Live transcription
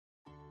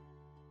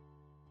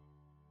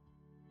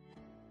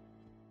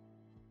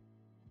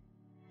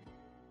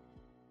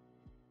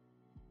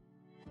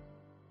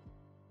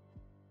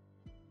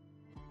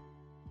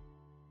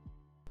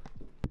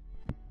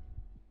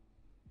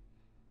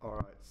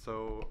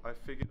So I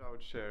figured I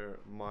would share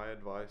my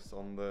advice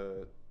on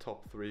the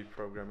top 3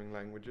 programming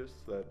languages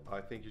that I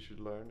think you should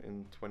learn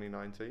in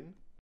 2019.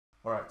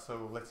 Alright,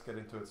 so let's get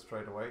into it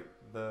straight away.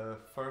 The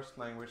first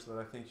language that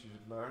I think you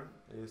should learn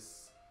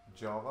is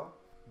Java.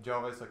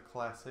 Java is a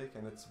classic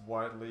and it's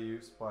widely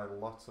used by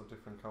lots of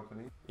different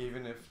companies.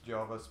 Even if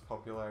Java's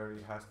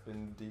popularity has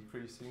been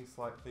decreasing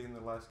slightly in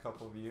the last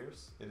couple of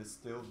years, it is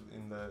still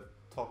in the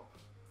top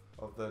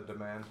of the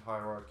demand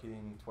hierarchy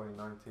in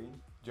 2019.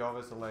 Java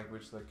is a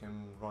language that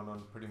can run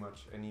on pretty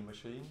much any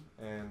machine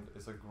and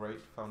is a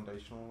great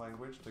foundational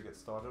language to get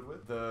started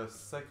with. The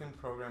second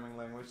programming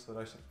language that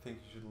I think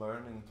you should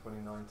learn in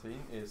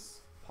 2019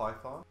 is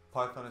Python.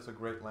 Python is a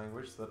great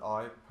language that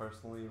I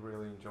personally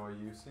really enjoy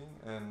using,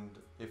 and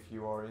if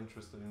you are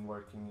interested in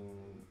working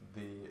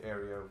in the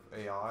area of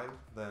AI,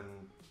 then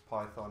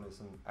Python is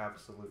an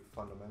absolute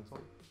fundamental.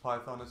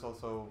 Python is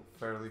also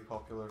fairly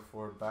popular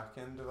for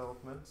back-end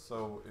development,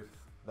 so if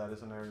that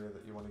is an area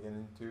that you want to get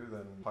into,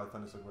 then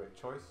Python is a great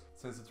choice.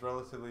 Since its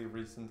relatively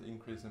recent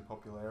increase in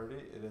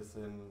popularity, it is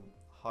in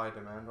high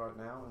demand right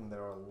now and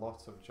there are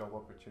lots of job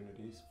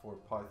opportunities for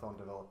Python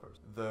developers.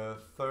 The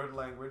third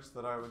language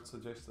that I would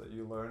suggest that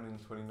you learn in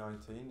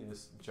 2019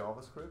 is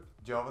JavaScript.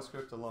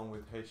 JavaScript, along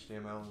with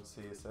HTML and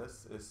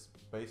CSS, is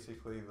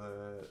basically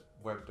the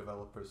web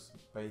developer's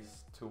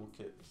base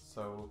toolkit.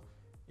 So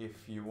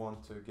if you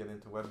want to get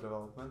into web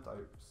development, I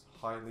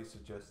highly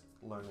suggest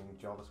learning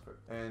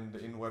JavaScript. And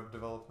in web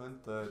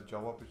development, the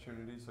job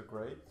opportunities are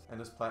great. And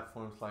as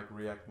platforms like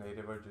React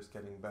Native are just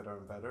getting better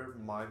and better,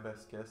 my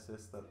best guess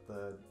is that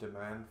the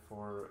demand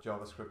for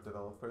JavaScript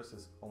developers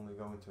is only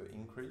going to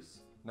increase.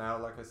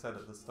 Now, like I said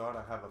at the start,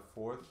 I have a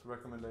fourth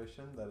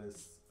recommendation that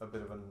is a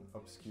bit of an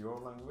obscure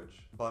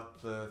language,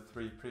 but the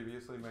 3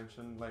 previously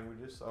mentioned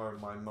languages are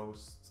my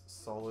most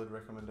solid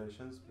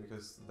recommendations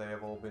because they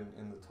have all been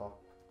in the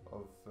top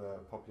of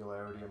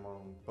popularity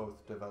among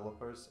both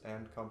developers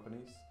and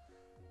companies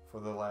for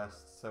the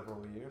last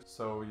several years.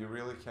 So you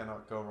really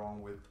cannot go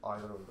wrong with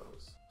either of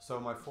those.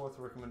 So my fourth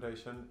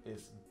recommendation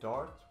is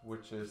Dart,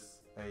 which is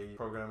a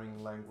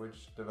programming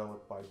language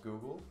developed by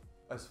Google.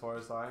 As far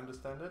as I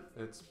understand it,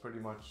 it's pretty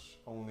much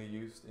only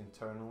used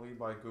internally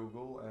by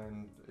Google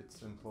and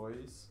its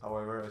employees.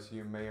 However, as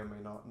you may or may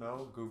not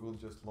know, Google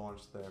just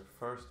launched their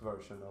first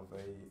version of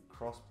a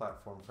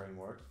cross-platform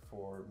framework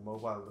for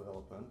mobile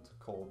development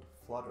called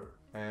Flutter.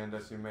 And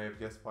as you may have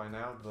guessed by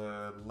now,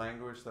 the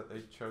language that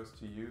they chose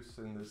to use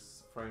in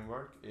this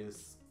framework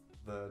is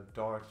the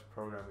Dart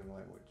programming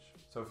language.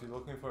 So if you're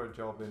looking for a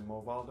job in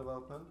mobile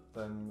development,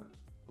 then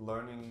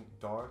learning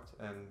Dart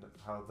and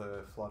how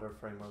the Flutter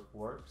framework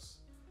works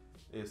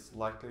is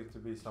likely to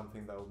be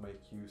something that will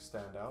make you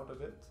stand out a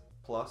bit.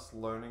 Plus,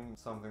 learning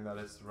something that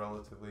is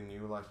relatively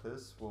new like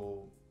this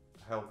will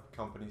help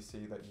companies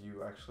see that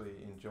you actually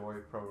enjoy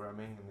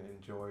programming and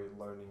enjoy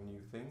learning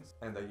new things,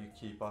 and that you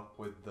keep up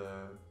with the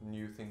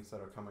new things that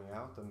are coming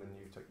out and the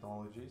new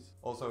technologies.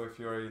 Also, if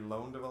you're a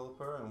lone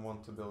developer and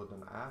want to build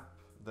an app,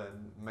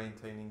 then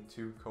maintaining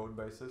 2 code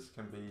bases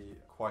can be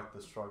quite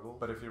the struggle.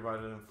 But if you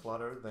write it in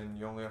Flutter, then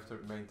you only have to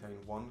maintain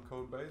 1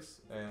 code base,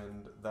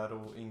 and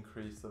that'll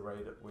increase the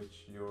rate at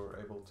which you're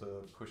able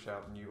to push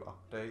out new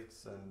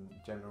updates and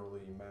generally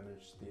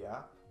manage the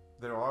app.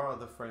 There are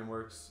other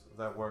frameworks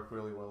that work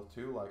really well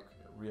too, like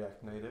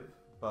React Native.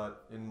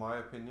 But in my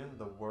opinion,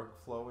 the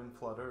workflow in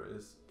Flutter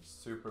is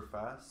super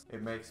fast.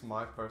 It makes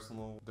my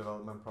personal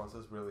development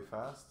process really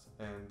fast,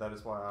 and that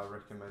is why I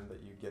recommend that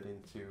you get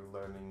into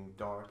learning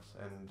Dart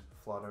and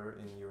Flutter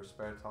in your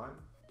spare time.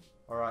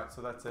 Alright,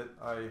 so that's it.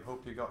 I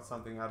hope you got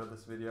something out of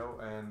this video,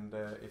 and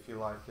if you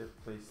liked it,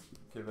 please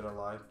give it a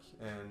like,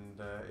 and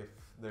if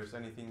there's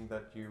anything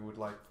that you would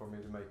like for me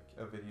to make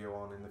a video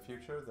on in the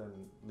future, then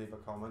leave a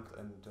comment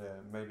and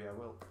maybe I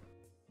will.